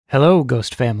Hello,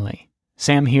 Ghost Family.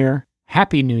 Sam here.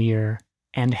 Happy New Year,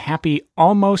 and happy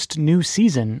almost new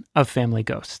season of Family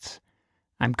Ghosts.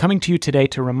 I'm coming to you today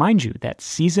to remind you that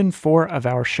Season 4 of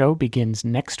our show begins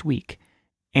next week,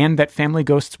 and that Family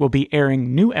Ghosts will be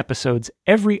airing new episodes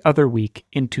every other week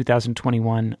in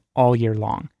 2021 all year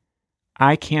long.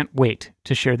 I can't wait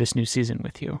to share this new season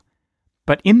with you.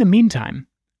 But in the meantime,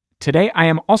 today I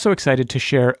am also excited to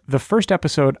share the first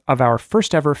episode of our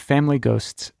first ever Family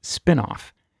Ghosts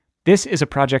spin-off. This is a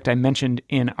project I mentioned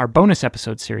in our bonus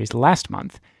episode series last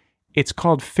month. It's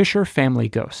called Fisher Family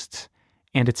Ghosts,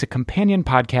 and it's a companion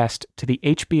podcast to the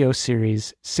HBO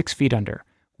series 6 Feet Under,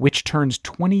 which turns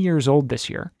 20 years old this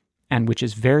year, and which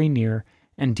is very near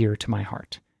and dear to my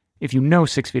heart. If you know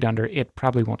 6 Feet Under, it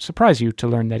probably won't surprise you to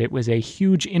learn that it was a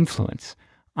huge influence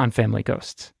on Family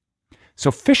Ghosts. So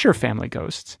Fisher Family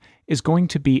Ghosts is going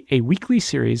to be a weekly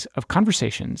series of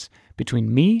conversations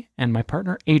between me and my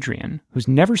partner Adrian, who's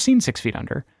never seen 6 Feet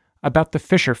Under, about the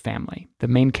Fisher family, the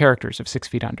main characters of 6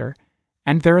 Feet Under,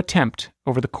 and their attempt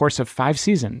over the course of 5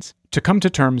 seasons to come to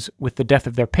terms with the death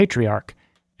of their patriarch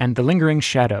and the lingering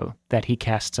shadow that he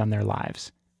casts on their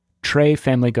lives. Trey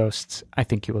Family Ghosts, I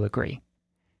think you will agree.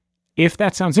 If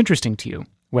that sounds interesting to you,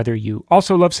 whether you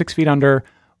also love 6 Feet Under,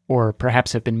 or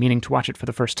perhaps have been meaning to watch it for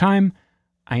the first time,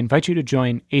 I invite you to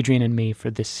join Adrian and me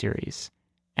for this series.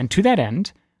 And to that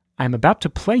end, I'm about to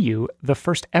play you the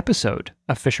first episode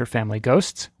of Fisher Family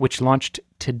Ghosts, which launched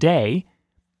today.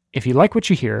 If you like what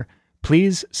you hear,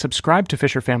 please subscribe to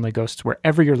Fisher Family Ghosts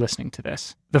wherever you're listening to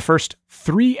this. The first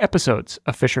 3 episodes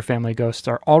of Fisher Family Ghosts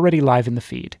are already live in the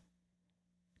feed.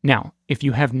 Now, if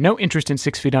you have no interest in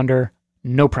 6 Feet Under,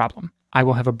 no problem. I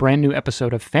will have a brand new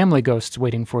episode of Family Ghosts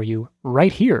waiting for you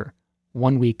right here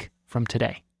 1 week from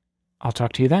today. I'll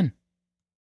talk to you then.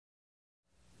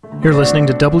 You're listening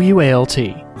to WALT.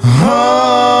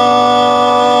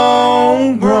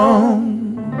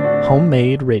 Homegrown.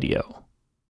 Homemade radio.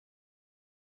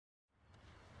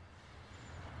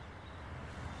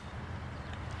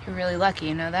 You're really lucky,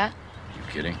 you know that? Are you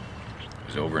kidding? It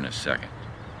was over in a second.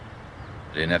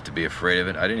 I didn't have to be afraid of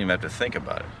it. I didn't even have to think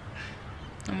about it.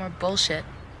 No more bullshit.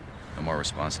 No more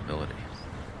responsibility.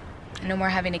 No more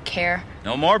having to care.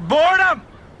 No more boredom!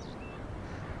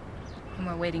 No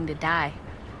more waiting to die.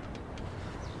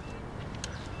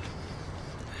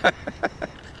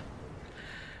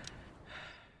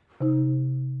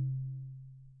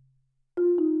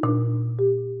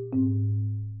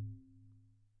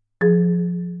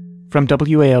 From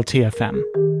WALT-FM,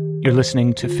 you're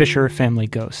listening to Fisher Family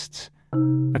Ghosts,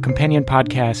 a companion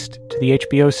podcast to the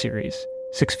HBO series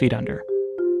 6 Feet Under.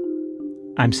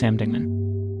 I'm Sam Dingman.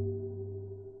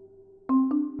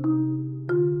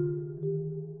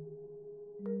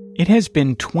 It has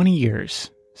been 20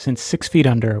 years since 6 Feet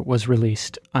Under was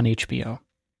released on HBO.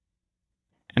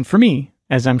 And for me,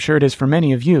 as I'm sure it is for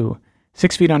many of you,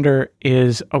 6 Feet Under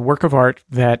is a work of art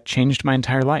that changed my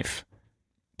entire life.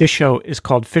 This show is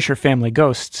called Fisher Family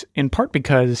Ghosts, in part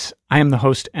because I am the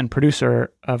host and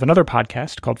producer of another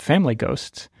podcast called Family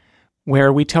Ghosts,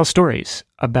 where we tell stories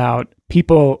about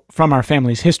people from our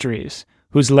family's histories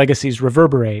whose legacies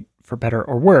reverberate, for better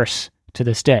or worse, to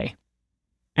this day.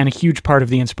 And a huge part of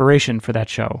the inspiration for that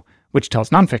show, which tells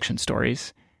nonfiction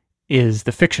stories, is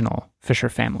the fictional Fisher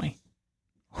family,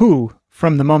 who,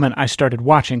 from the moment I started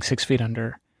watching 6 Feet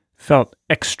Under, felt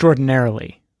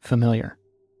extraordinarily familiar.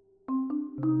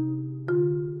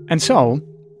 And so,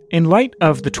 in light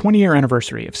of the 20-year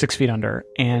anniversary of 6 Feet Under,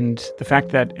 and the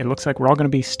fact that it looks like we're all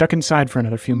going to be stuck inside for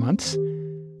another few months,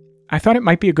 I thought it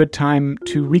might be a good time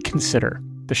to reconsider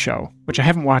the show, which I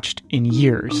haven't watched in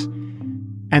years,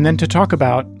 and then to talk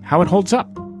about how it holds up,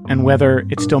 and whether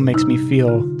it still makes me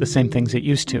feel the same things it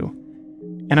used to.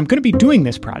 And I'm going to be doing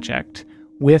this project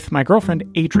with my girlfriend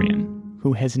Adrian,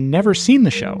 who has never seen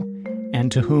the show, and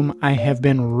to whom I have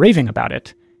been raving about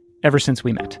it ever since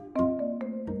we met.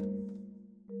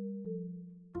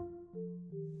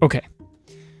 Okay,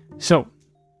 so,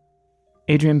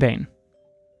 Adrian Bain,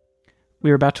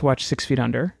 we are about to watch 6 Feet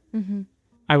Under. Mm-hmm.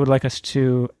 I would like us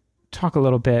to talk a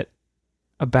little bit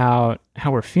about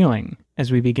how we're feeling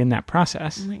as we begin that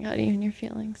process. Oh my God, you and your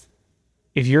feelings.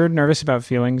 If you're nervous about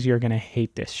feelings, you're going to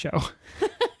hate this show.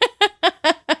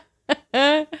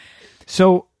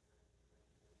 So,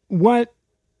 what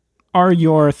are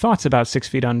your thoughts about 6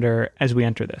 Feet Under as we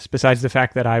enter this? Besides the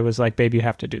fact that I was like, babe, you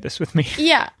have to do this with me.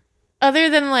 Yeah.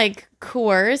 Other than like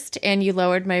coerced and you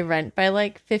lowered my rent by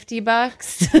like $50.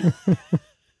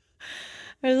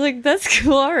 I was like, that's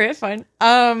cool. All right, fine.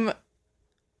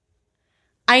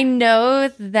 I know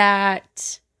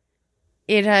that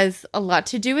it has a lot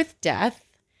to do with death.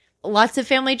 Lots of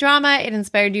family drama. It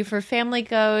inspired you for Family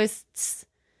Ghosts.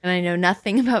 And I know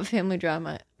nothing about family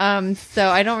drama. So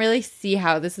I don't really see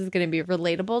how this is going to be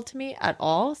relatable to me at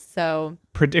all. So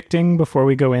Predicting before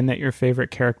we go in that your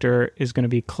favorite character is going to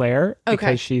be Claire Okay.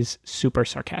 because she's super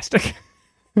sarcastic.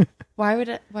 why would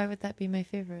that be my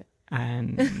favorite?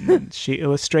 And she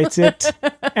illustrates it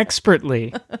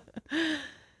expertly.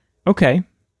 Okay.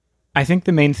 I think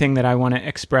the main thing that I want to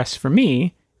express for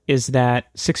me is that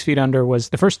 6 Feet Under was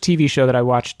the first TV show that I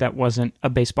watched that wasn't a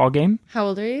baseball game. How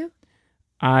old are you?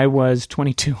 I was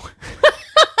 22.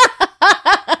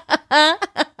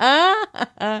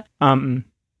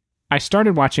 I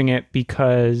started watching it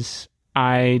because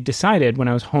I decided when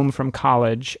I was home from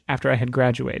college after I had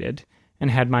graduated and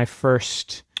had my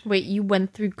first... Wait, you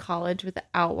went through college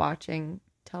without watching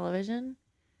television?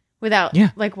 Without,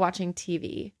 Yeah. like, watching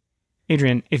TV?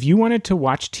 Adrian, if you wanted to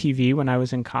watch TV when I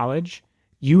was in college,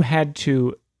 you had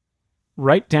to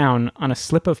write down on a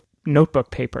slip of notebook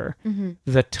paper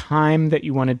the time that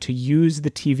you wanted to use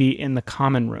the TV in the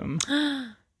common room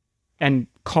and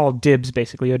call dibs,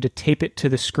 basically. You had to tape it to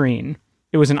the screen.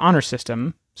 It was an honor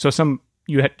system, so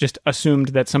you had just assumed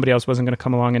that somebody else wasn't going to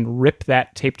come along and rip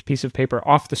that taped piece of paper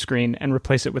off the screen and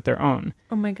replace it with their own.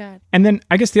 Oh my God. And then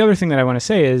I guess the other thing that I want to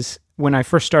say is when I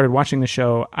first started watching the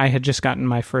show, I had just gotten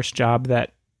my first job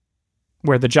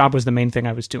where the job was the main thing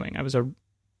I was doing. I was a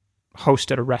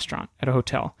host at a restaurant, at a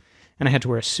hotel, and I had to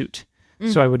wear a suit.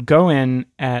 So I would go in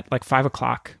at like 5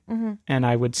 o'clock and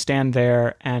I would stand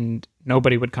there and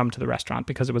nobody would come to the restaurant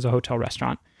because it was a hotel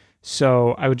restaurant.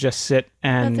 So I would just sit I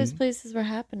thought and... those places were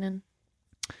happening.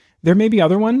 There may be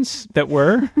other ones that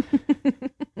were.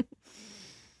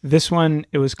 This one,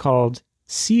 it was called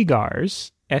Seagars,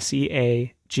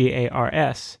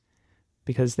 Seagars,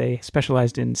 because they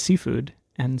specialized in seafood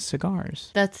and cigars.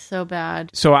 That's so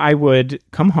bad. So I would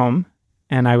come home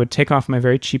and I would take off my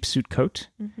very cheap suit coat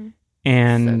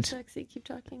and So sexy. Keep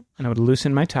talking. I would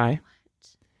loosen my tie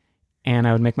and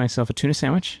I would make myself a tuna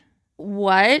sandwich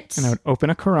What? and I would open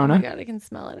a Oh Corona. my God, I can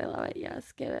smell it. I love it.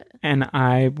 Yes, get it. And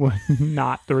I was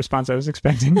not the response I was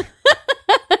expecting.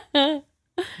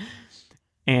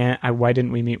 And why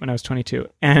didn't we meet when I was 22?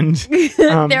 And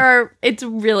It's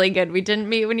really good. We didn't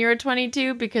meet when you were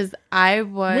 22 because I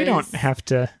was we don't have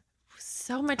to.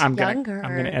 so much I'm younger.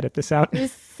 gonna edit this out. I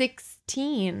was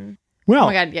 16. Well, Oh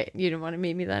my God, yeah, you didn't want to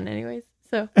meet me then anyways.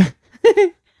 So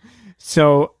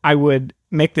so I would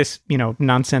make this,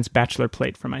 nonsense bachelor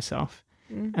plate for myself.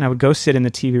 And I would go sit in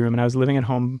the TV room, and I was living at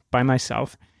home by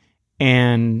myself.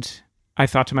 And I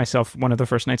thought to myself, one of the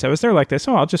first nights I was there like this,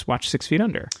 I'll just watch 6 Feet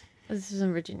Under this is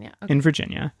in Virginia. Okay. in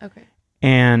Virginia. Okay.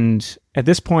 And at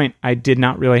this point, I did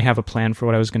not really have a plan for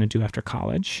what I was going to do after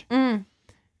college.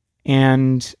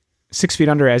 And 6 Feet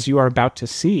Under, as you are about to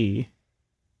see,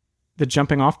 the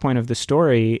jumping off point of the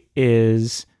story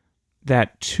is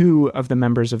that two of the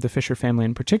members of the Fisher family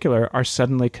in particular are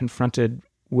suddenly confronted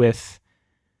with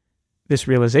this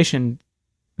realization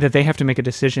that they have to make a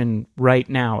decision right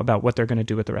now about what they're going to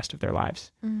do with the rest of their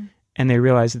lives. And they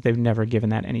realize that they've never given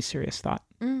that any serious thought.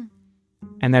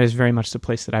 And that is very much the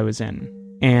place that I was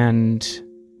in. And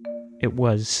it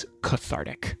was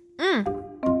cathartic.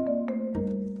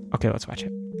 Okay, let's watch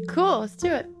it. Cool. Let's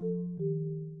do it.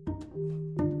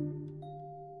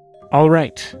 All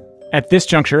right. At this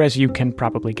juncture, as you can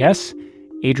probably guess,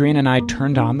 Adrian and I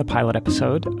turned on the pilot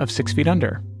episode of 6 Feet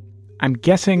Under. I'm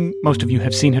guessing most of you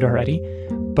have seen it already,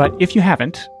 but if you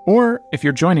haven't, or if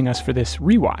you're joining us for this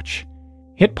rewatch,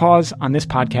 hit pause on this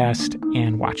podcast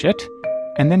and watch it,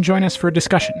 and then join us for a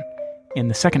discussion in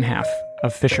the second half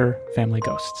of Fisher Family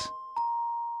Ghosts.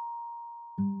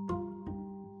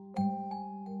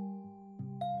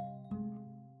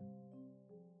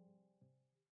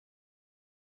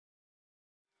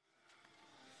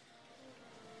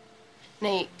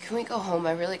 Nate, can we go home?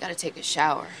 I really gotta take a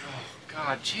shower. Oh,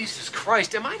 God, Jesus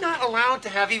Christ. Am I not allowed to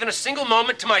have even a single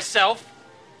moment to myself?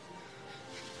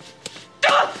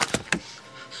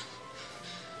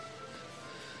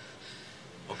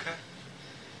 Okay.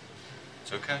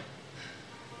 It's okay.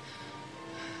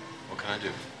 What can I do?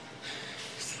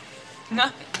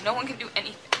 Nothing. No one can do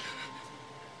anything.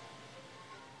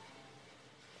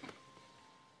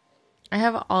 I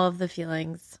have all of the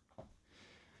feelings.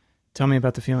 Tell me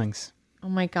about the feelings. Oh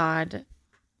my God.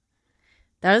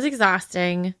 That was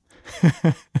exhausting.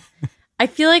 I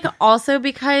feel like also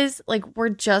because we're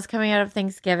just coming out of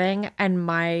Thanksgiving and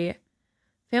my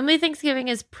family Thanksgiving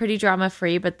is pretty drama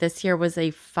free, but this year was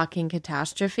a fucking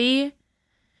catastrophe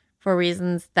for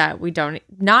reasons that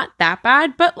not that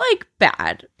bad, but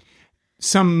bad.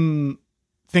 Some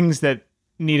things that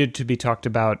needed to be talked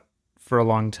about for a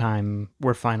long time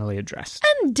were finally addressed.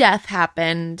 And death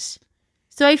happened.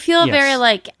 So I feel Yes.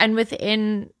 very and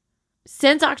within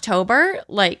since October,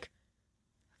 like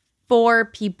 4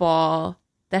 people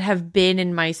that have been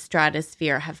in my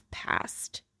stratosphere have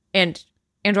passed, and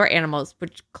or animals,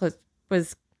 which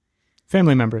was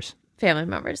Family members. family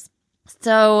members.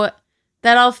 So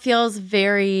that all feels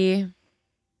very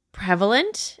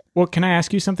prevalent. Well, can I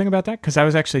ask you something about that? Because I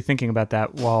was actually thinking about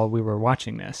that while we were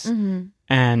watching this. Mm-hmm.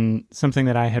 And something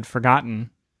that I had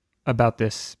forgotten about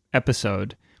this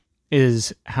episode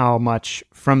is how much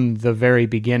from the very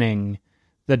beginning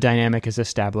the dynamic is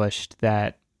established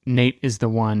that Nate is the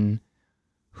one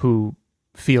who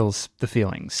feels the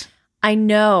feelings. I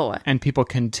know. And people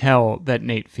can tell that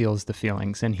Nate feels the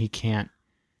feelings, and he can't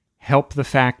help the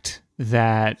fact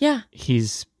that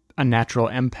he's a natural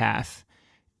empath.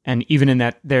 And even in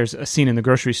that, there's a scene in the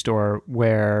grocery store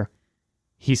where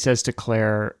he says to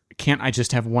Claire, "Can't I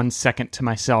just have 1 second to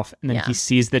myself?" And then he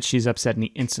sees that she's upset and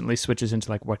he instantly switches into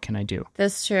like, what can I do?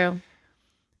 That's true.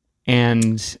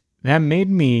 And that made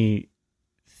me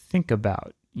think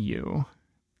about you.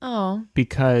 Oh.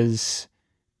 Because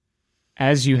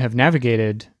as you have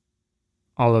navigated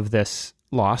all of this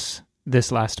loss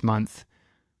this last month,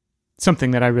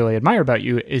 something that I really admire about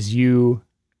you is you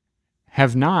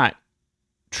have not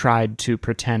tried to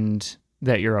pretend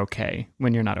that you're okay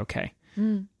when you're not okay.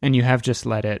 And you have just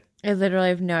let it I literally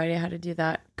have no idea how to do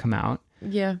that. come out.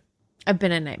 Yeah. I've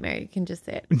been a nightmare. You can just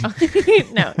say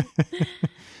it. No.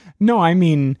 No, I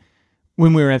mean,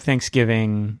 when we were at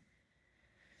Thanksgiving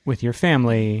with your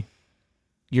family,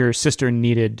 your sister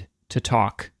needed to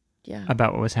talk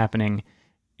about what was happening.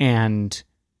 And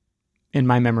in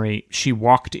my memory, she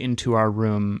walked into our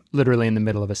room literally in the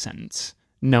middle of a sentence,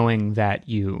 knowing that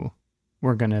you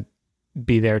were going to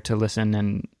be there to listen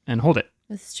and hold it.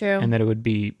 That's true. And that it would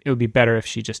be better if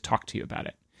she just talked to you about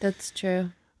it. That's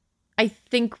true. I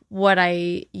think what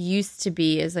I used to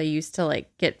be is I used to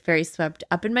like get very swept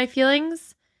up in my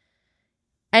feelings.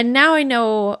 And now I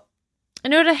know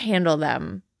how to handle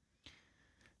them.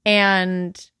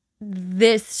 And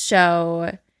this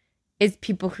show is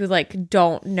people who like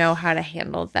don't know how to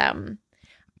handle them.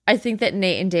 I think that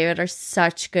Nate and David are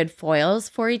such good foils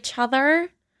for each other.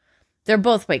 They're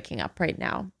both waking up right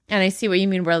now. And I see what you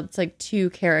mean, where it's like 2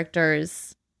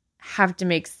 characters have to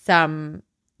make some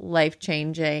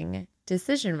life-changing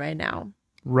decision right now.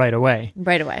 Right away.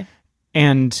 Right away.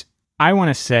 And I want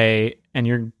to say, and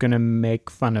you're going to make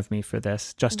fun of me for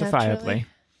this, justifiably. Naturally.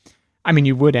 I mean,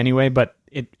 you would anyway, but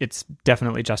it's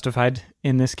definitely justified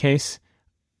in this case.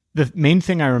 The main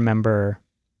thing I remember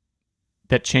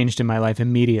that changed in my life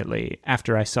immediately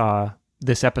after I saw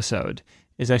this episode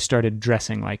is I started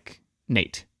dressing like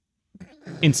Nate.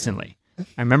 Instantly.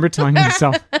 I remember telling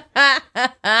myself,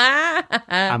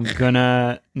 I'm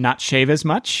gonna not shave as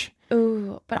much.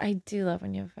 Ooh, but I do love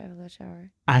when you have a 5 o'clock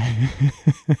shower.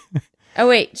 Oh,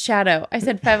 wait, shadow. I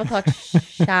said 5 o'clock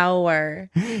shower.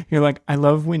 You're like, I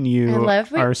love when you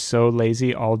are so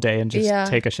lazy all day and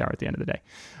just take a shower at the end of the day.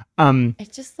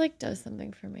 It just like does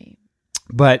something for me.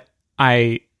 But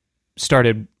I'm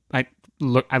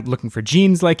looking for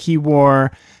jeans like he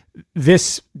wore.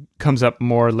 This comes up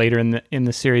more later in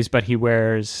the series, but he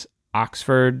wears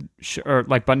Oxford or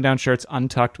like button-down shirts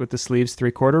untucked with the sleeves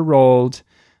 3/4 rolled.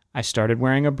 I started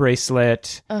wearing a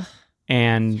bracelet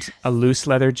and a loose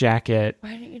leather jacket.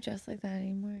 Why don't you dress like that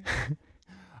anymore?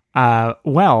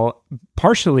 Well,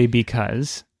 partially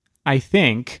because I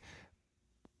think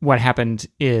what happened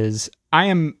is I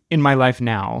am in my life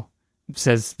now,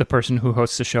 says the person who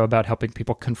hosts a show about helping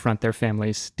people confront their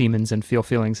family's demons and feel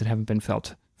feelings that haven't been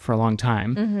felt for a long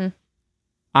time. Mm-hmm.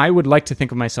 I would like to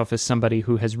think of myself as somebody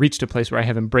who has reached a place where I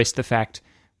have embraced the fact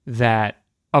that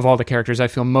of all the characters, I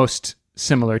feel most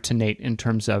similar to Nate in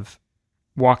terms of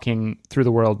walking through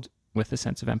the world with a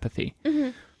sense of empathy. Mm-hmm.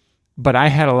 But I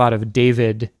had a lot of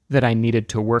David that I needed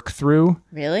to work through.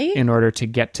 Really? In order to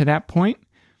get to that point.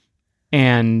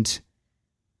 And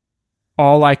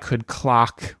all I could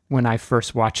clock when I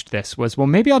first watched this was, well,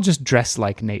 maybe I'll just dress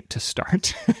like Nate to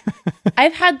start.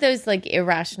 I've had those like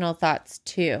irrational thoughts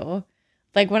too.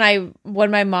 Like when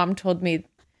my mom told me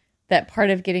that part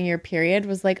of getting your period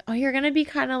was like, oh, you're going to be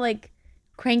kind of like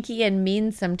cranky and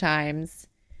mean sometimes.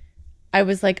 I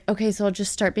was like, okay, so I'll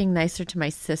just start being nicer to my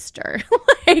sister.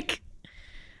 like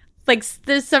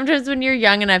there's sometimes when you're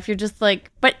young enough, you're just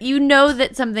like, but you know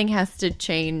that something has to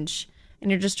change. And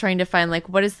you're just trying to find, like,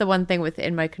 what is the one thing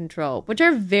within my control? Which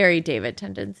are very David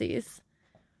tendencies.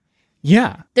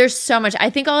 Yeah. There's so much.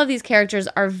 I think all of these characters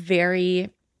are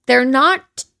they're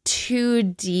not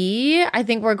 2D. I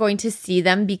think we're going to see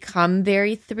them become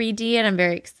very 3D, and I'm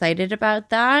very excited about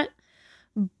that.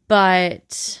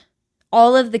 But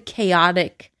all of the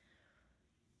chaotic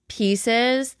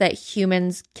pieces that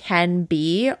humans can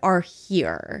be are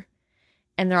here.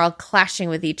 And they're all clashing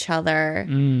with each other.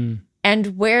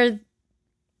 And where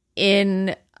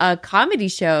in a comedy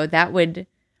show that would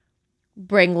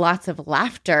bring lots of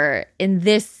laughter, in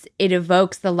this, it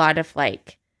evokes a lot of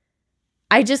like,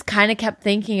 I just kind of kept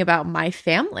thinking about my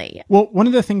family. Well, one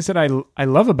of the things that I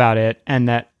love about it, and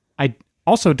that I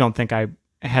also don't think I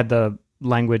had the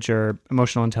language or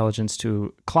emotional intelligence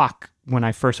to clock when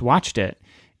I first watched it,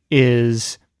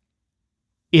 is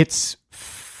it's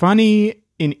funny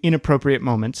in inappropriate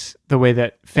moments, the way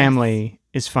that family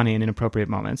is funny in inappropriate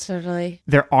moments. Totally.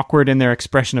 They're awkward in their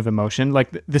expression of emotion.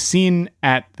 Like the scene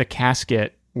at the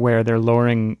casket where they're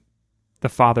lowering the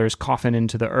father's coffin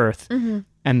into the earth,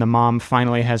 and the mom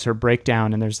finally has her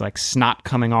breakdown, and there's like snot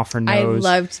coming off her nose. I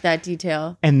loved that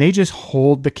detail. And they just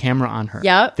hold the camera on her.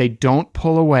 Yep. They don't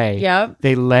pull away. Yep.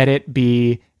 They let it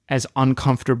be as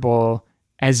uncomfortable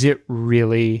as it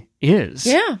really is.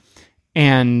 Yeah.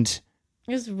 And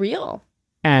It was real.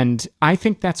 And I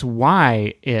think that's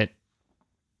why it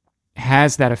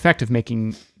has that effect of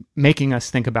making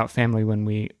us think about family when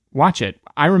we watch it.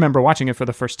 I remember watching it for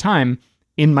the first time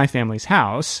in my family's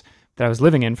house that I was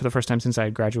living in for the first time since I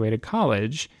had graduated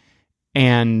college.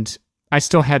 And I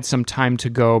still had some time to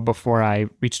go before I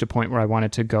reached a point where I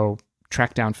wanted to go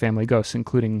track down family ghosts,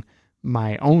 including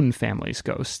my own family's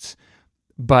ghosts.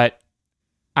 But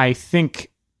I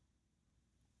think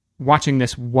watching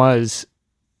this was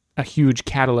a huge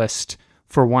catalyst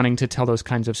for wanting to tell those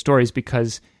kinds of stories,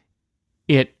 because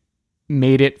it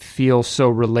made it feel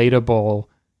so relatable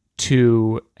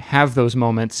to have those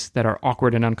moments that are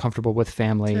awkward and uncomfortable with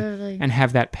family. Totally. And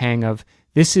have that pang of,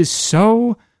 this is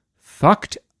so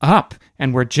fucked up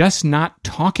and we're just not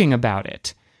talking about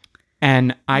it.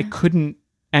 And I couldn't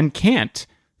and can't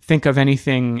think of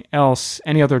anything else,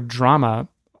 any other drama,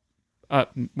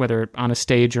 whether on a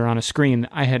stage or on a screen,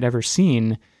 I had ever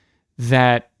seen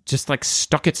that just like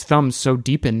stuck its thumb so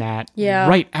deep in that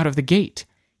right out of the gate.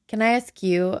 Can I ask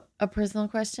you a personal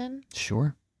question?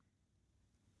 Sure.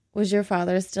 Was your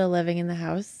father still living in the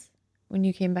house when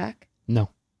you came back? No.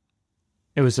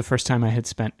 It was the first time I had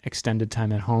spent extended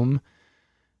time at home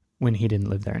when he didn't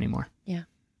live there anymore. Yeah.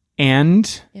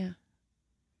 And Yeah.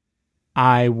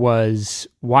 I was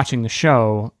watching the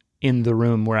show in the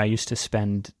room where I used to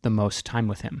spend the most time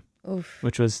with him, Oof.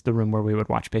 which was the room where we would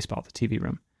watch baseball, the TV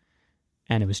room.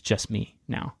 And it was just me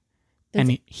now. That's-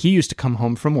 And he used to come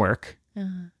home from work,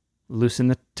 Uh-huh. loosen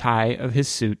the tie of his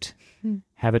suit,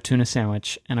 have a tuna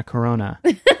sandwich and a Corona,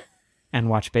 and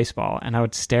watch baseball. And I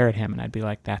would stare at him and I'd be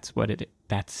like, that's what it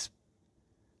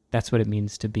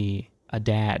means to be a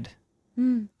dad.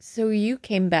 So you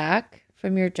came back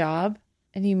from your job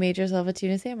and you made yourself a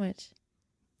tuna sandwich.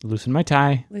 Loosened my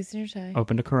tie, Loosen your tie.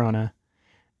 opened a Corona,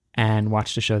 and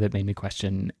watched a show that made me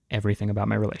question everything about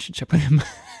my relationship with him.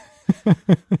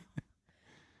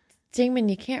 Jingman,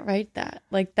 you can't write that.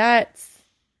 Like, that's...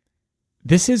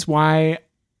 This is why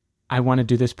I want to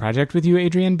do this project with you,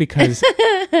 Adrienne, because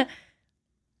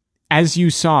as you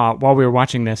saw while we were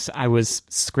watching this, I was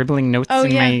scribbling notes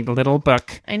in my little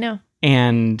book. I know.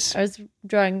 And I was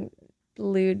drawing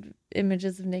lewd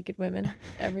images of naked women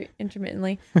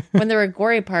intermittently when there were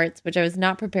gory parts, which I was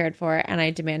not prepared for, and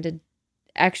I demanded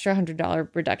extra $100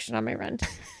 reduction on my rent.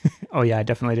 oh yeah, I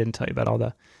definitely didn't tell you about all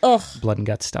the Ugh. blood and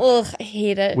guts stuff. Ugh, I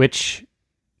hate it. Which,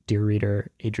 dear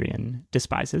reader, Adrienne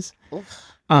despises.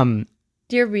 Ugh.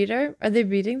 Dear reader, are they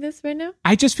reading this right now?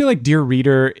 I just feel like dear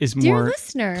reader is Dear more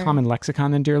listener. common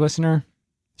lexicon than dear listener.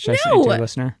 Should I say No. dear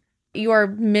listener? You are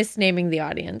misnaming the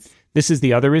audience. This is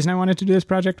the other reason I wanted to do this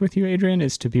project with you, Adrienne,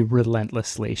 is to be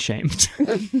relentlessly shamed.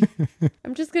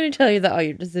 I'm just going to tell you that all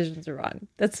your decisions are wrong.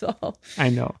 That's all. I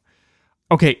know.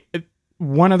 Okay,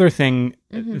 one other thing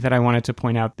that I wanted to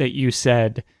point out that you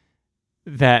said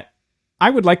that I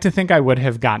would like to think I would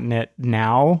have gotten it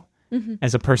now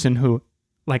as a person who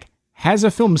like has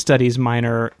a film studies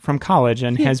minor from college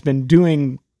and has been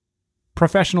doing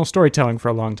professional storytelling for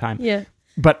a long time. Yeah.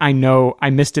 But I know I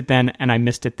missed it then and I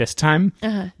missed it this time.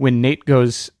 When Nate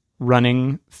goes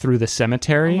running through the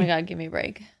cemetery. Oh my God, give me a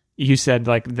break. You said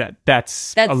like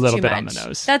that's a little too bit much. on the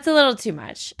nose. That's a little too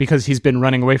much. Because he's been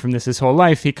running away from this his whole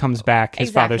life. He comes back.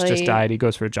 His father's just Exactly. died. He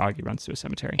goes for a jog. He runs through a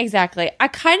cemetery. Exactly. I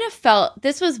kind of felt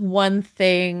this was one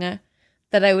thing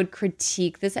that I would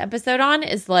critique this episode on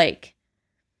is like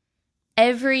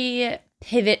every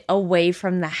pivot away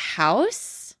from the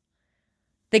house,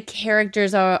 the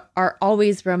characters are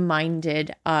always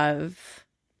reminded of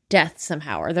death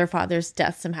somehow or their father's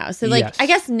death somehow. So like, Yes. I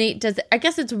guess Nate does, I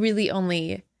guess it's really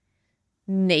only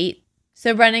Nate.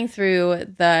 So running through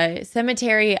the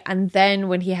cemetery and then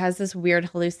when he has this weird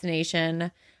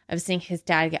hallucination of seeing his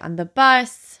dad get on the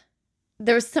bus.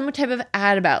 There was some type of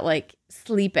ad about like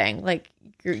sleeping, like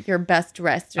your best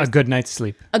rest. A good night's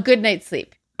sleep. A good night's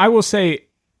sleep. I will say,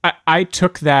 I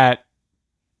took that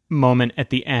moment at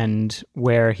the end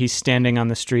where he's standing on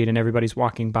the street and everybody's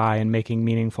walking by and making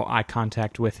meaningful eye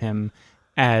contact with him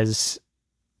as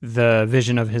the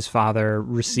vision of his father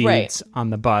recedes on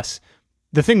the bus.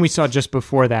 The thing we saw just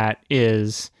before that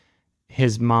is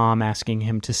his mom asking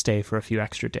him to stay for a few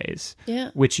extra days,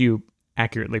 which you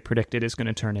accurately predicted is going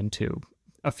to turn into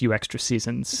a few extra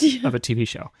seasons of a TV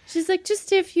show. She's like, just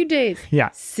stay a few days.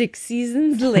 Yeah. 6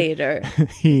 seasons later.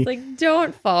 He like,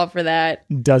 don't fall for that.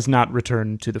 does not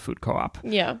return to the food co-op.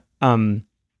 Yeah.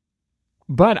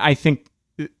 But I think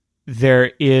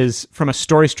there is, from a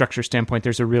story structure standpoint,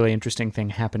 there's a really interesting thing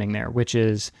happening there, which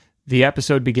is the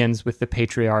episode begins with the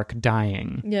patriarch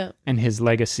dying. Yeah. And his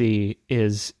legacy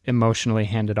is emotionally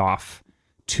handed off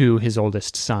to his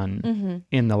oldest son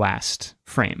in the last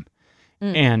frame.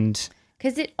 And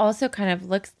because it also kind of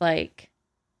looks like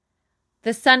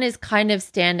the son is kind of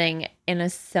standing in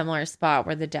a similar spot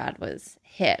where the dad was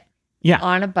hit. Yeah.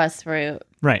 On a bus route.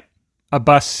 Right. A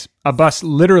bus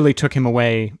literally took him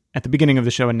away at the beginning of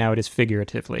the show, and now it is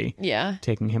figuratively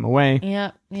taking him away.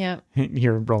 Yeah, yeah.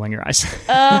 You're rolling your eyes.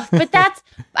 But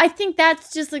I think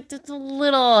that's just like, that's a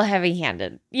little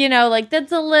heavy-handed. You know, like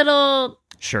that's a little...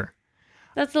 Sure.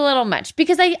 That's a little much.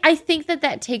 Because I think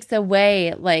that takes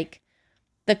away like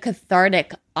the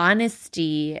cathartic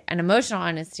honesty and emotional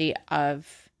honesty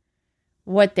of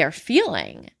what they're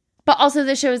feeling. But also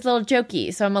the show is a little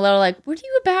jokey. So I'm a little like, what are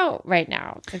you about right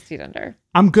now, 6 Feet Under?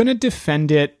 I'm going to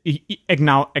defend it,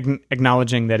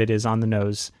 acknowledging that it is on the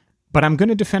nose. But I'm going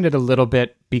to defend it a little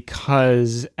bit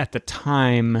because at the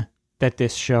time that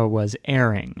this show was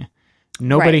airing,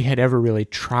 nobody had ever really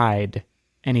tried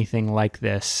anything like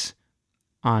this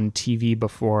on TV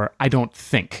before, I don't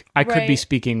think. I could be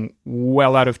speaking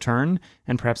well out of turn,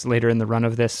 and perhaps later in the run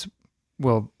of this,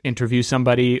 we'll interview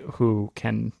somebody who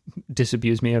can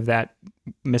disabuse me of that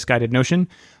misguided notion.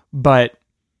 But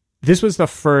this was the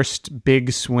first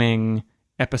big swing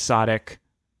episodic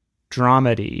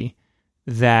dramedy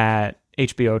that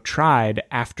HBO tried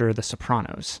after The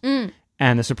Sopranos.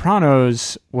 And The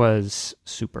Sopranos was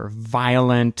super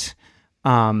violent,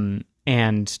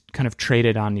 and kind of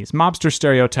traded on these mobster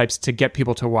stereotypes to get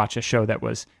people to watch a show that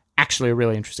was actually a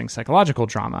really interesting psychological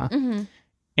drama.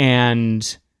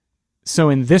 And so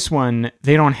in this one,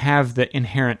 they don't have the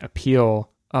inherent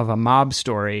appeal of a mob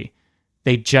story.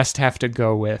 They just have to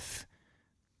go with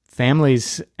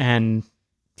families and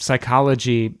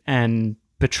psychology and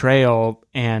betrayal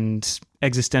and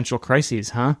existential crises,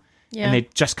 huh? Yeah. And they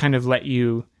just kind of let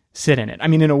you sit in it. I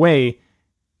mean, in a way,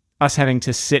 us having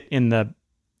to sit in the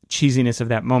cheesiness of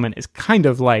that moment is kind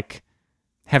of like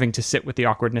having to sit with the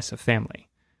awkwardness of family.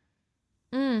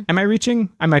 Am I reaching?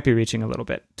 I might be reaching a little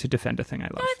bit to defend a thing I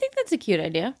love. No, I think that's a cute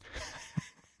idea.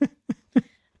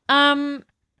 But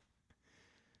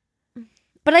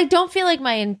I don't feel like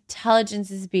my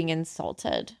intelligence is being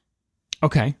insulted.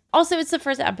 Okay. Also, it's the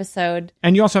first episode.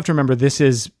 And you also have to remember, this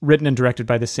is written and directed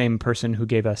by the same person who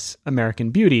gave us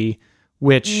American Beauty,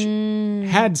 which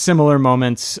had similar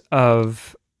moments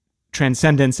of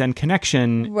transcendence and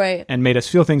connection, and made us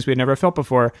feel things we had never felt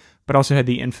before, but also had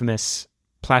the infamous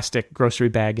plastic grocery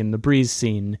bag in the breeze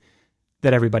scene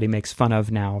that everybody makes fun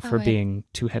of now for being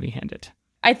too heavy-handed.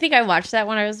 I think I watched that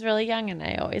when I was really young, and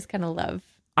I always kind of love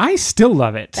I still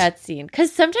love it. That scene.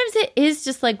 Because sometimes it is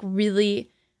just like really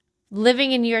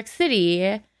living in New York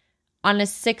City on a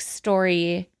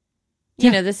 6-story,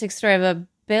 you know, the 6th story of a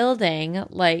building.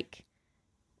 Like,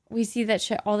 we see that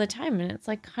shit all the time, and it's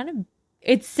like kind of,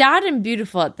 it's sad and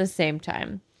beautiful at the same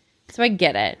time. So I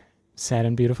get it. Sad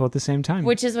and beautiful at the same time.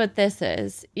 Which is what this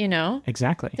is, you know?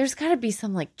 Exactly. There's got to be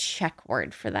some like check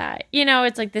word for that. You know,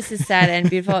 it's like, this is sad and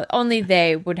beautiful. Only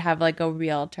they would have like a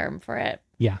real term for it.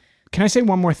 Yeah. Can I say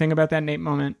one more thing about that Nate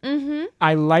moment? Mm-hmm.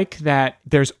 I like that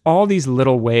there's all these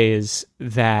little ways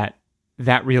that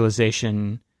that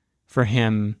realization for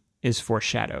him is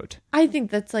foreshadowed. I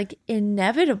think that's like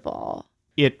inevitable.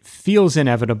 It feels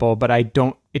inevitable, but it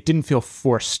didn't feel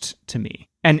forced to me.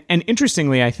 And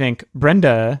interestingly, I think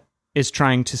Brenda is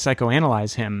trying to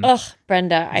psychoanalyze him. Ugh,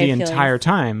 Brenda. The entire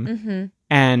time. Mm-hmm.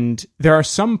 And there are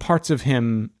some parts of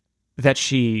him that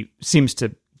she seems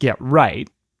to get right.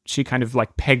 She kind of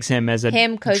like pegs him as a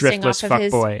driftless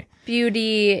fuckboy.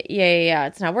 Beauty. Yeah.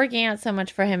 It's not working out so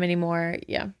much for him anymore.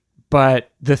 Yeah.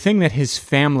 But the thing that his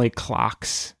family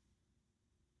clocks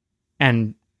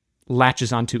and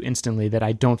latches onto instantly that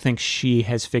I don't think she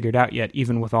has figured out yet,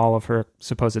 even with all of her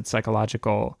supposed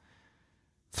psychological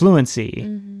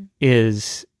fluency,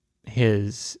 is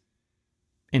his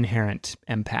inherent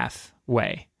empath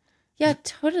way. Yeah,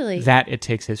 totally. That it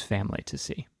takes his family to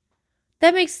see.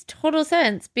 That makes total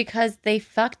sense because they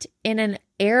fucked in an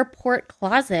airport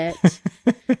closet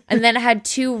and then had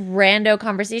 2 rando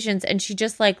conversations, and she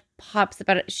just like pops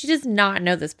about it. She does not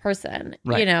know this person,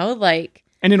 Right. you know, like.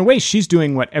 And in a way, she's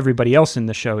doing what everybody else in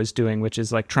the show is doing, which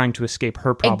is like trying to escape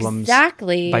her problems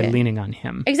Exactly. by leaning on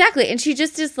him. Exactly. And she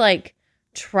just is like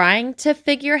trying to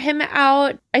figure him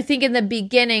out. I think in the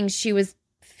beginning, she was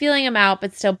feeling him out,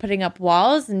 but still putting up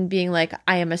walls and being like,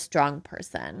 I am a strong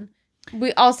person.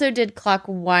 We also did clock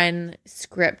one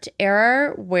script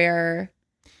error where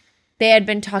they had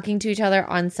been talking to each other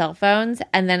on cell phones.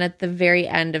 And then at the very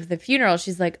end of the funeral,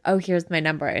 she's like, oh, here's my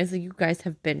number. I was like, you guys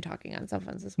have been talking on cell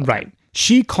phones this whole Right. time.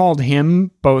 She called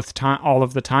him all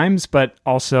of the times, but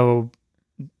also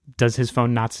does his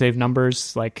phone not save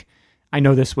numbers? Like, I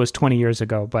know this was 20 years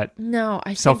ago, but No,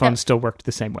 I cell think that- phones still worked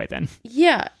the same way then.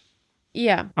 Yeah.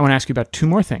 Yeah. I want to ask you about 2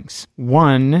 more things.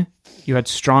 One, you had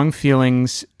strong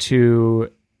feelings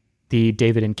to the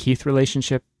David and Keith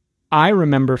relationship. I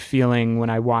remember feeling when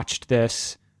I watched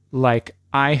this like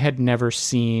I had never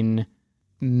seen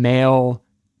male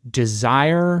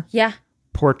desire Yeah.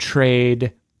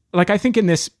 portrayed. Like, I think in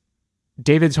this,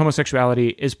 David's homosexuality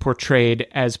is portrayed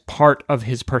as part of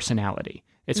his personality.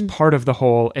 It's part of the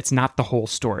whole, it's not the whole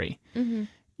story. Mm-hmm.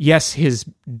 Yes,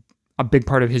 a big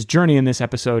part of his journey in this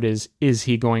episode is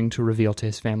he going to reveal to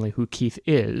his family who Keith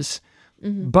is?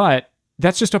 Mm-hmm. But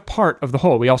that's just a part of the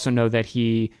whole. We also know that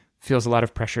he feels a lot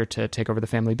of pressure to take over the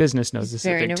family business, knows this is a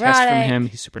very big test from neurotic. him.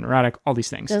 He's super neurotic, all these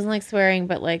things. Doesn't like swearing,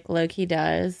 but like Loki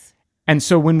does. And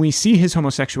so when we see his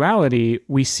homosexuality,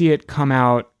 we see it come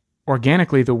out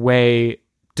organically the way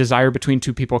desire between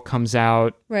 2 people comes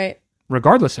out Right.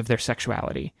 regardless of their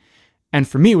sexuality. And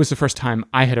for me, it was the first time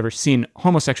I had ever seen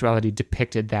homosexuality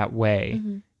depicted that way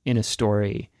in a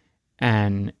story.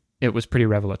 And it was pretty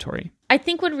revelatory. I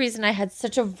think one reason I had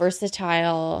such a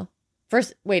versatile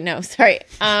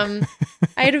I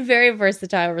had a very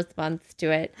versatile response to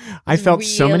it. I felt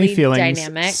so many really feelings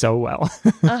dynamic. so well.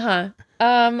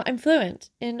 I'm fluent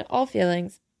in all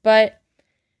feelings, but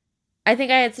I think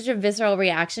I had such a visceral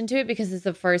reaction to it because it's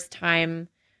the first time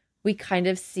we kind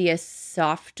of see a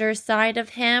softer side of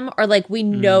him, or like we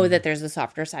know that there's a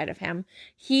softer side of him.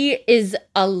 He is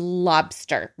a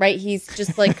lobster, right? He's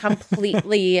just like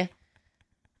completely,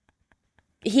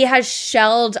 he has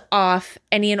shelled off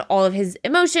any and all of his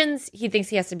emotions. He thinks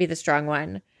he has to be the strong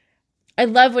one. I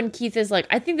love when Keith is like,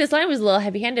 I think this line was a little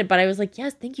heavy-handed, but I was like,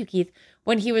 yes, thank you, Keith.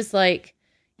 When he was like,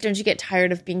 don't you get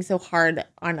tired of being so hard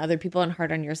on other people and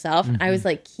hard on yourself? And I was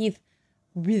like, Keith,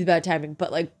 really bad timing,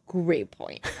 but like great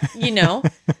point, you know?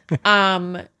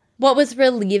 What was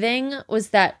relieving was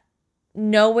that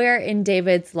nowhere in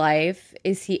David's life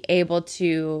is he able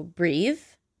to breathe.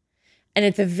 And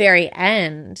at the very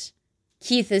end,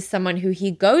 Keith is someone who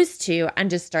he goes to and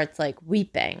just starts like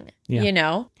weeping, Yeah. you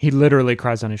know? He literally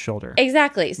cries on his shoulder,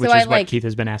 Exactly. So which I is what like Keith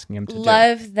has been asking him to do.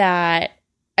 love that,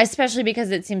 especially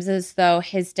because it seems as though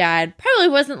his dad probably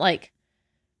wasn't like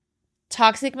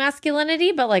toxic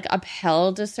masculinity, but like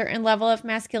upheld a certain level of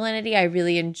masculinity. I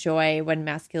really enjoy when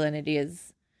masculinity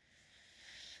is,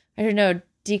 I don't know,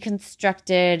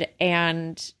 deconstructed,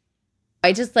 and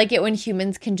I just like it when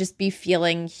humans can just be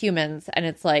feeling humans, and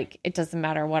it's like it doesn't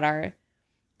matter what our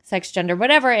sex, gender,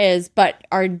 whatever is, but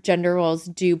our gender roles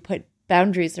do put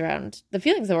boundaries around the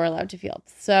feelings that we're allowed to feel.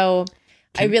 So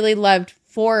I really loved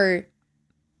for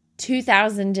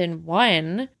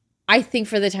 2001, I think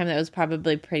for the time that was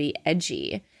probably pretty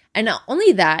edgy. And not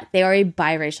only that, they are a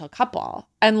biracial couple.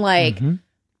 And like,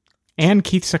 And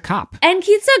Keith's a cop. and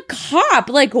Keith's a cop.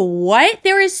 Like, what?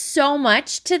 There is so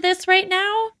much to this right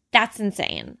now. That's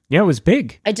insane. Yeah, it was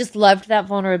big. I just loved that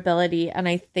vulnerability. And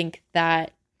I think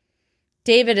that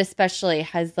David especially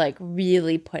has like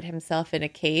really put himself in a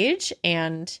cage,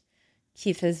 and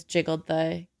Keith has jiggled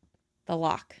the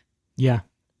lock. Yeah,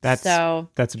 that's So-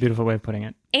 a beautiful way of putting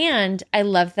it. And I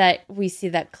love that we see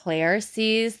that Claire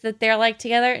sees that they're like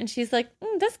together, and she's like,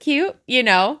 that's cute, you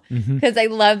know? Because I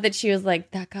love that she was like,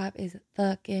 that cop is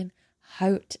fucking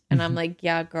hot. And I'm like,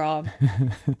 yeah, girl.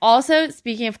 Also,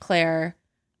 speaking of Claire,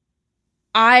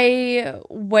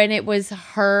 when it was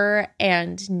her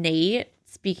and Nate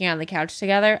speaking on the couch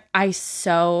together, I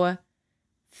so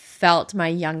felt my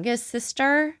youngest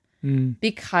sister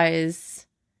because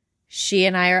she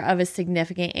and I are of a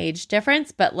significant age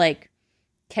difference, but like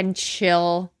can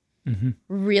chill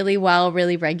really well,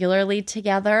 really regularly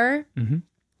together,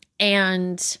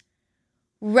 and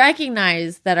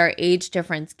recognize that our age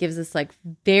difference gives us like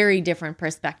very different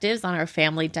perspectives on our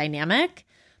family dynamic.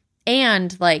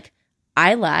 And like,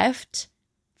 I left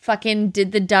fucking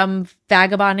did the dumb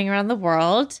vagabonding around the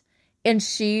world. And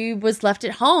she was left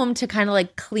at home to kind of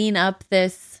like clean up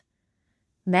this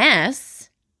mess.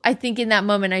 I think in that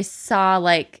moment I saw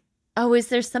like, oh, is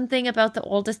there something about the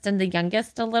oldest and the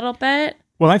youngest a little bit?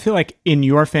 Well, I feel like in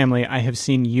your family, I have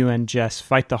seen you and Jess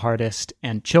fight the hardest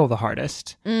and chill the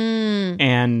hardest.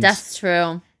 And That's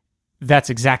true. that's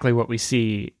exactly what we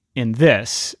see in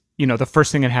this. You know, the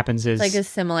first thing that happens is... It's like a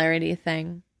similarity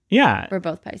thing. yeah. We're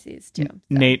both Pisces too. So.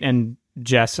 Nate and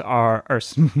Jess are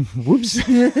whoops.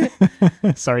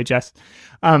 Sorry, Jess.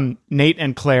 Nate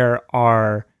and Claire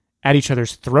are at each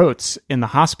other's throats in the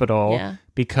hospital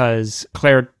because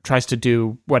Claire tries to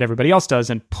do what everybody else does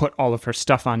and put all of her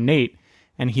stuff on Nate.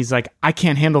 And he's like, I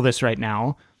can't handle this right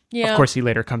now. Yeah. Of course, he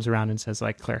later comes around and says,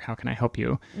 like, Claire, how can I help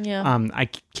you? Yeah. I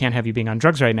can't have you being on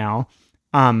drugs right now.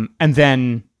 And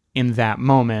then in that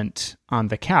moment on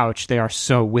the couch, they are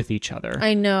so with each other.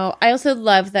 I know. I also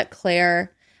love that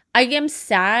Claire... I am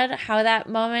sad how that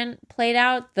moment played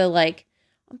out. The like,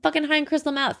 I'm fucking high in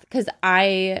crystal meth. Because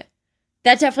that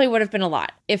definitely would have been a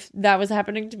lot if that was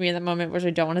happening to me in that moment, which I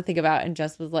don't want to think about. And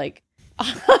Jess was like,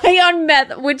 high on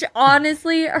meth, which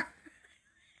honestly,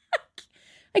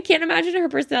 I can't imagine her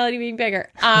personality being bigger.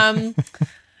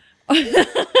 This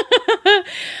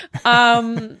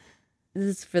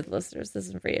is for the listeners. This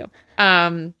isn't for you.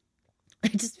 I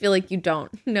just feel like you don't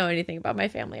know anything about my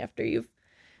family after you've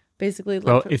basically lived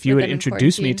well, if you would within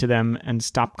introduce me 14. to them and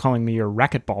stop calling me your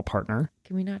racquetball partner.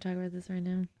 Can we not talk about this right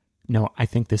now? No, I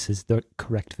think this is the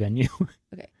correct venue.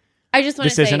 Okay. I just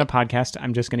want to This say... isn't a podcast.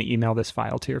 I'm just going to email this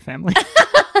file to your family.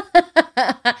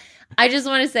 I just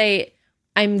want to say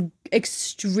I'm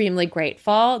extremely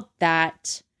grateful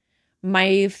that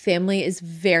my family is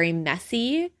very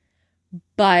messy,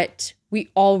 but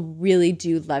we all really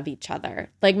do love each other.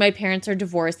 Like my parents are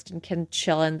divorced and can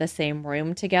chill in the same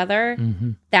room together.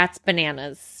 Mm-hmm. That's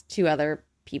bananas to other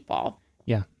people.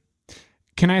 Yeah.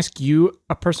 Can I ask you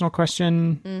a personal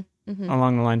question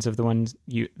along the lines of the one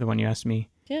you asked me?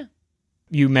 Yeah.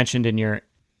 You mentioned in your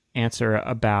answer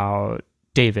about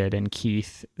David and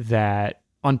Keith that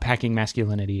unpacking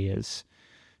masculinity is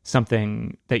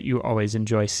something that you always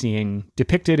enjoy seeing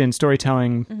depicted in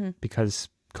storytelling because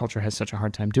culture has such a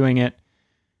hard time doing it.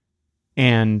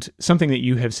 And something that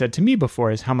you have said to me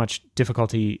before is how much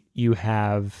difficulty you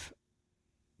have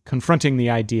confronting the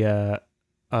idea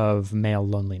of male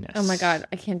loneliness. Oh my God.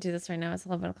 I can't do this right now. It's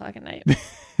 11 o'clock at night.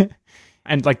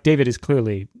 And like David is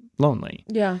clearly lonely.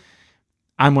 Yeah.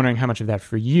 I'm wondering how much of that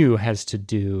for you has to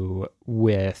do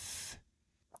with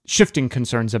shifting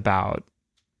concerns about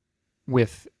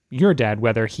with your dad,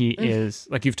 whether he is,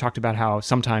 like you've talked about how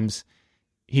sometimes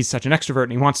he's such an extrovert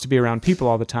and he wants to be around people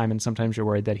all the time, and sometimes you're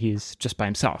worried that he's just by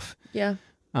himself. Yeah.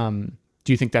 Do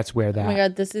you think that's where that... Oh my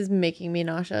God, this is making me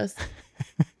nauseous.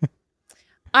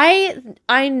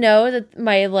 I know that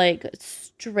my like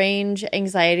strange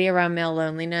anxiety around male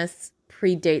loneliness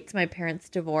predates my parents'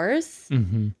 divorce,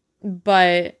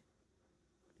 but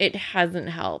it hasn't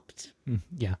helped.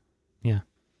 Yeah.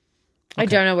 I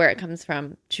don't know where it comes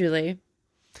from, truly,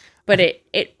 but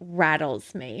it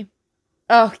rattles me.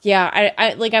 Oh yeah,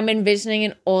 I like I'm envisioning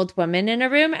an old woman in a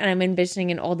room, and I'm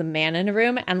envisioning an old man in a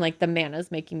room, and like the man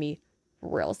is making me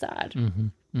real sad.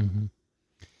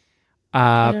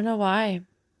 I don't know why.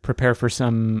 Prepare for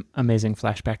some amazing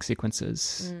flashback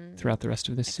sequences throughout the rest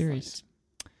of this series.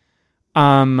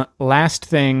 Last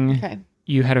thing, Okay.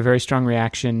 You had a very strong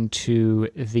reaction to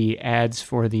the ads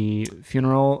for the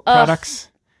funeral products.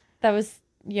 That was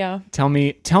yeah. Tell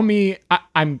me.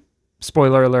 I'm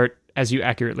spoiler alert. As you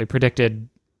accurately predicted,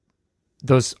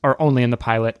 those are only in the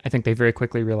pilot. I think they very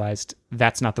quickly realized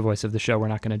that's not the voice of the show. We're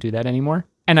not going to do that anymore.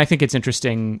 And I think it's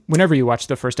interesting, whenever you watch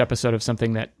the first episode of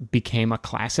something that became a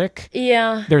classic,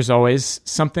 there's always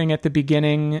something at the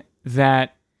beginning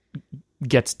that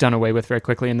gets done away with very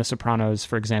quickly. In The Sopranos,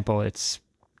 for example, it's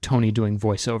Tony doing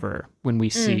voiceover when we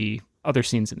see other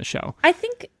scenes in the show. I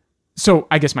think... So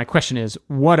I guess my question is,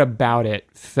 what about it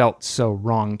felt so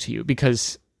wrong to you?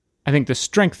 Because I think the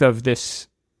strength of this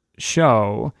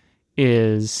show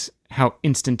is how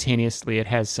instantaneously it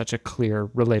has such a clear,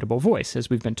 relatable voice, as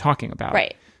we've been talking about.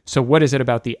 Right. So what is it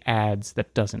about the ads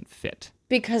that doesn't fit?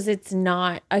 Because it's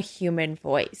not a human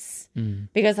voice.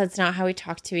 Because that's not how we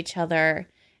talk to each other.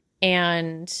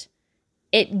 And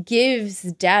it gives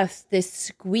death this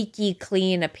squeaky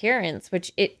clean appearance,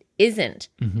 which it isn't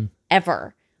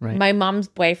ever. Right. My mom's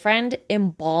boyfriend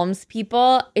embalms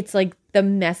people. It's like the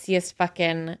messiest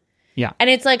fucking... Yeah. And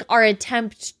it's like our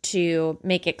attempt to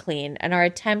make it clean and our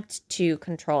attempt to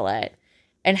control it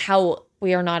and how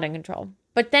we are not in control.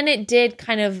 But then it did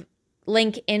kind of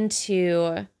link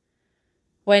into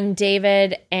when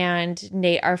David and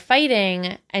Nate are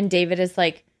fighting, and David is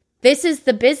like, this is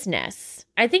the business.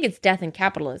 I think it's Death and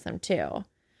Capitalism too.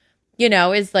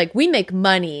 Is like, we make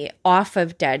money off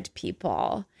of dead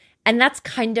people. And that's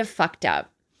kind of fucked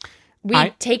up.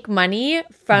 We take money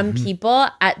from people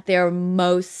at their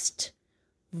most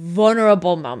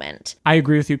vulnerable moment. I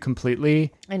agree with you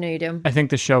completely. I know you do. I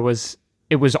think the show was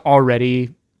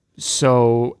already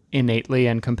so innately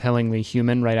and compellingly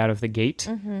human right out of the gate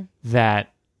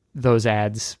that those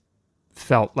ads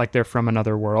felt like they're from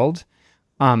another world.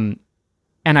 And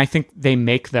I think they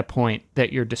make the point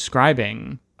that you're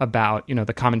describing about,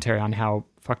 the commentary on how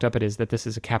fucked up it is that this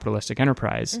is a capitalistic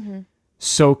enterprise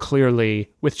so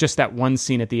clearly, with just that one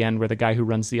scene at the end where the guy who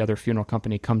runs the other funeral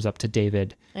company comes up to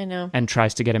David and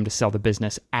tries to get him to sell the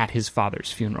business at his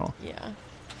father's funeral. Yeah.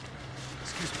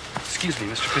 Excuse me,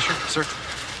 Mr. Fisher, sir.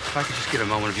 If I could just get a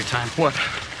moment of your time. What?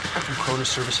 I'm from Cronus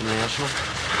Service International.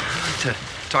 I'd like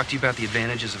to talk to you about the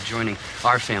advantages of joining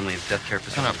our family of death care I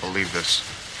facilities. cannot believe this.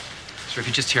 Sir, if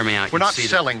you just hear me out, We're you'd not see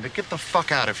selling. Get the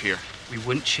fuck out of here. we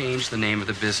wouldn't change the name of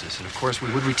the business. And of course,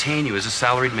 we would retain you as a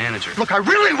salaried manager. Look, I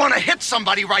really want to hit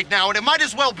somebody right now, and it might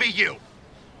as well be you.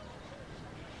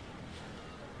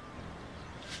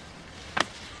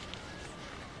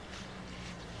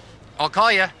 I'll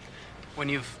call you when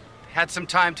you've had some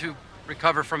time to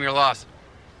recover from your loss.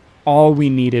 All we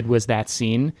needed was that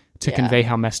scene to convey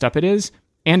how messed up it is.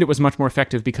 And it was much more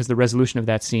effective because the resolution of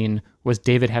that scene was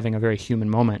David having a very human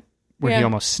moment where he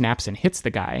almost snaps and hits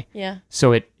the guy. Yeah.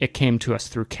 So it came to us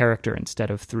through character instead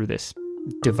of through this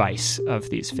device of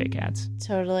these fake ads.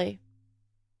 Totally.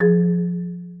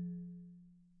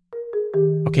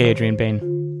 Okay, Adrian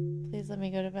Bain. Please let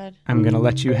me go to bed. I'm going to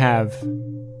let you have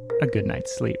a good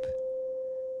night's sleep.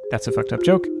 That's a fucked up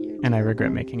joke, and I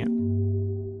regret making it.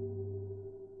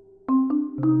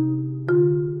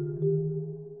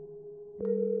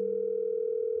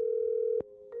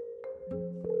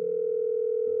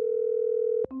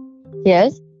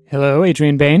 Yes, Hello,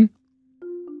 Adrian Bain.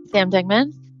 Sam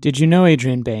Degman. Did you know,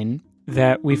 Adrian Bain,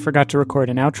 that we forgot to record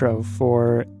an outro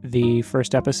for the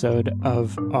first episode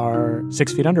of our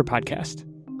 6 Feet Under podcast?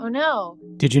 Oh no,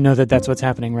 Did you know that that's what's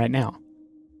happening right now?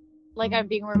 like I'm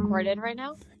being recorded right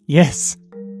now? Yes.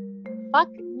 Fuck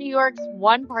New York's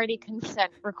one-party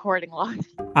consent recording laws.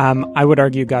 I would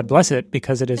argue God bless it,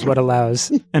 because it is what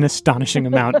allows an astonishing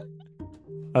amount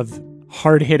of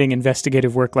hard-hitting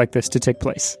investigative work like this to take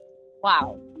place.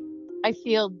 Wow. I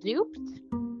feel duped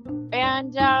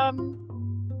and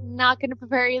not going to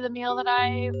prepare you the meal that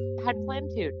I had planned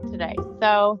to today.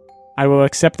 So I will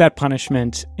accept that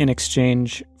punishment in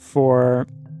exchange for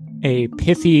a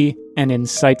pithy and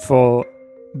insightful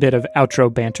bit of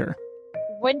outro banter.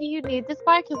 when do you need this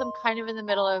by? Because I'm kind of in the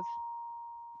middle of,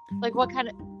 like, what kind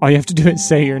of... All you have to do is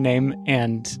say your name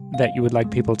and that you would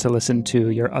like people to listen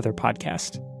to your other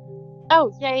podcast.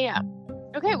 Oh, yeah.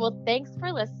 Okay, well, thanks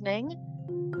for listening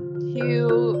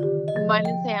to mine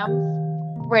and Sam's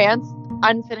rants,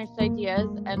 unfinished ideas,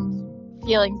 and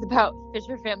feelings about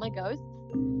Fisher Family Ghosts.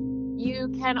 You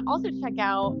can also check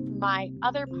out my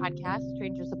other podcast,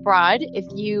 Strangers Abroad, if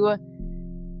you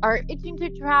are itching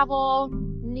to travel,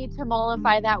 need to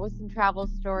mollify that with some travel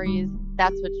stories.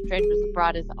 That's what Strangers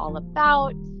Abroad is all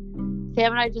about.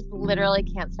 Sam and I just literally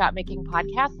can't stop making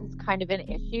podcasts. It's kind of an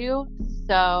issue.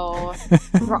 So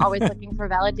we're always looking for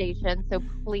validation. So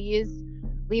please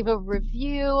leave a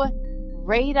review,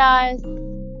 rate us.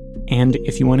 And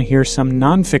if you want to hear some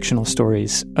non-fictional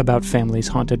stories about families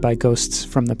haunted by ghosts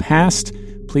from the past,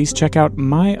 please check out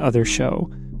my other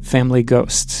show, Family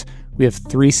Ghosts. We have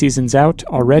 3 seasons out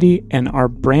already, and our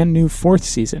brand new 4th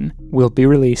season will be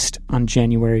released on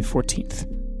January 14th.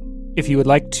 If you would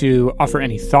like to offer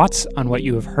any thoughts on what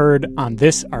you have heard on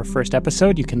this, our first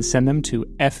episode, you can send them to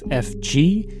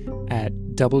ffg@walt.fm.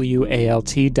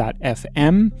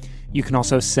 You can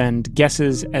also send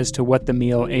guesses as to what the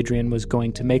meal Adrian was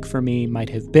going to make for me might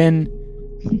have been.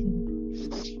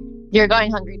 You're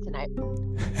going hungry tonight.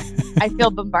 I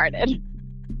feel bombarded.